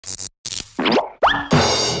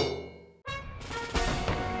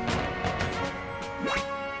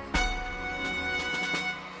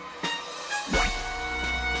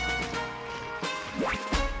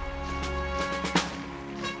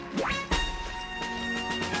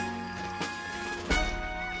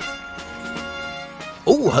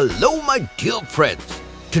Hello my dear friends.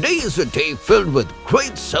 Today is a day filled with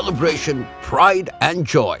great celebration, pride and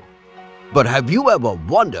joy. But have you ever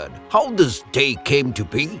wondered how this day came to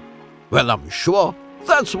be? Well, I'm sure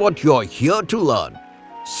that's what you're here to learn.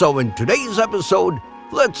 So in today's episode,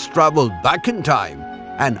 let's travel back in time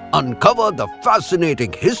and uncover the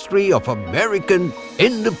fascinating history of American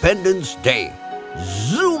Independence Day.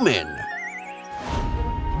 Zoom in!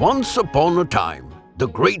 Once upon a time, the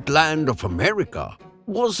great land of America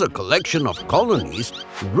was a collection of colonies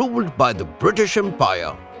ruled by the British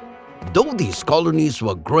Empire. Though these colonies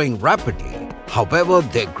were growing rapidly, however,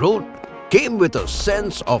 their growth came with a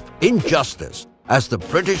sense of injustice as the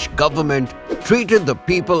British government treated the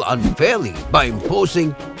people unfairly by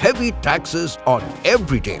imposing heavy taxes on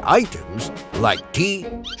everyday items like tea,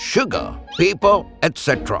 sugar, paper,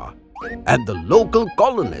 etc. And the local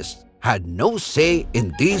colonists had no say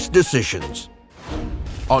in these decisions.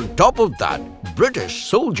 On top of that, British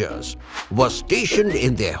soldiers were stationed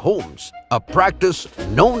in their homes, a practice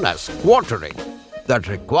known as quartering that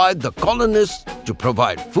required the colonists to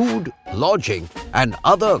provide food, lodging, and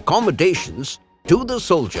other accommodations to the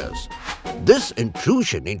soldiers. This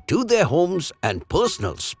intrusion into their homes and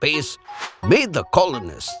personal space made the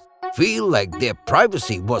colonists feel like their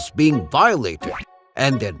privacy was being violated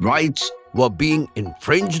and their rights were being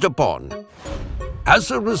infringed upon.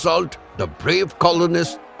 As a result, the brave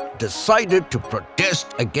colonists decided to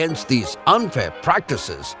protest against these unfair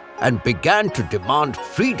practices and began to demand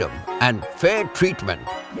freedom and fair treatment.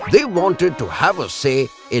 They wanted to have a say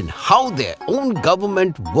in how their own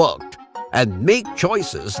government worked and make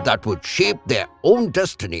choices that would shape their own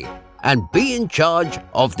destiny and be in charge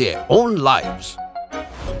of their own lives.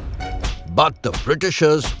 But the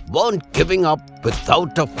Britishers weren't giving up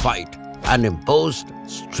without a fight and imposed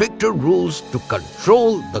stricter rules to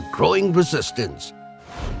control the growing resistance.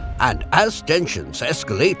 And as tensions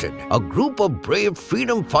escalated, a group of brave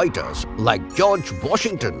freedom fighters like George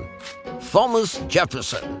Washington, Thomas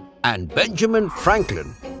Jefferson, and Benjamin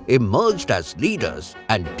Franklin emerged as leaders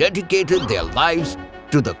and dedicated their lives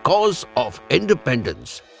to the cause of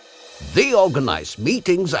independence. They organized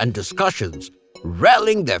meetings and discussions,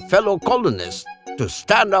 rallying their fellow colonists to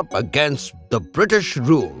stand up against the British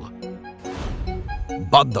rule.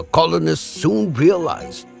 But the colonists soon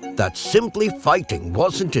realized that simply fighting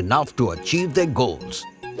wasn't enough to achieve their goals.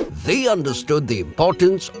 They understood the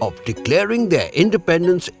importance of declaring their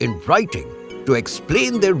independence in writing to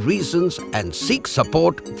explain their reasons and seek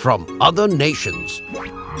support from other nations.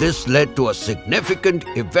 This led to a significant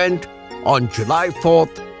event on July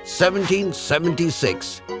 4th,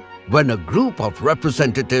 1776, when a group of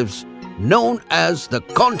representatives known as the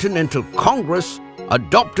Continental Congress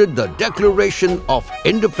adopted the Declaration of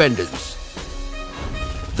Independence.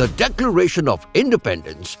 The Declaration of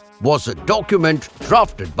Independence was a document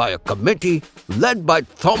drafted by a committee led by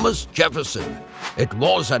Thomas Jefferson. It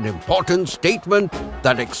was an important statement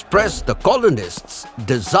that expressed the colonists'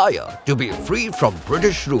 desire to be free from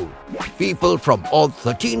British rule. People from all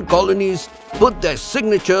 13 colonies put their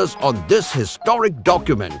signatures on this historic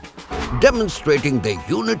document, demonstrating their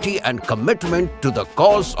unity and commitment to the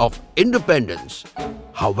cause of independence.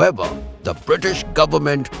 However, the British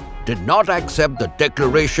government did not accept the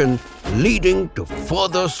declaration, leading to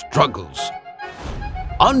further struggles.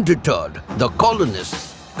 Undeterred, the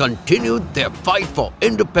colonists continued their fight for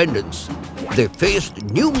independence. They faced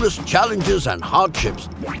numerous challenges and hardships,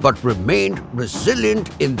 but remained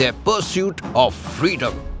resilient in their pursuit of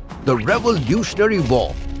freedom. The Revolutionary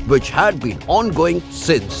War, which had been ongoing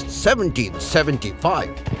since 1775,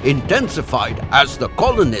 intensified as the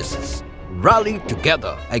colonists rallied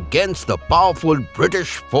together against the powerful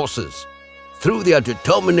British forces. Through their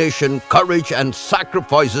determination, courage, and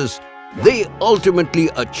sacrifices, they ultimately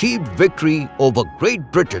achieved victory over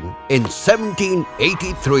Great Britain in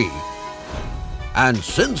 1783. And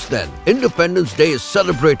since then, Independence Day is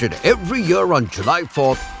celebrated every year on July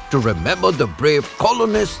 4th to remember the brave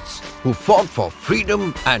colonists who fought for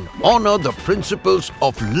freedom and honor the principles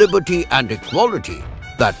of liberty and equality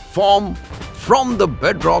that form from the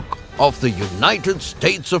bedrock of the United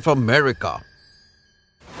States of America.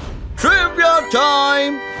 Trivia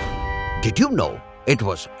time! Did you know it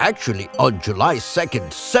was actually on July 2nd,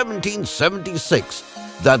 1776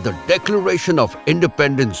 that the Declaration of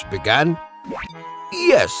Independence began?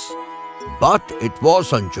 Yes, but it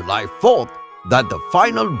was on July 4th that the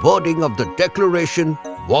final wording of the Declaration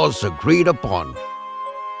was agreed upon.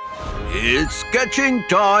 It's sketching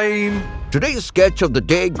time! Today's sketch of the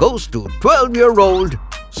day goes to 12-year-old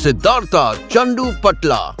Siddhartha Chandu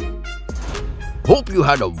Patla. Hope you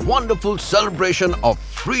had a wonderful celebration of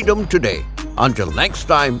freedom today. Until next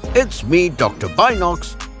time, it's me, Dr.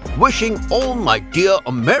 Binocs, wishing all my dear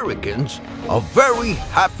Americans a very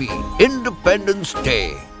happy Independence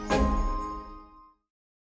Day.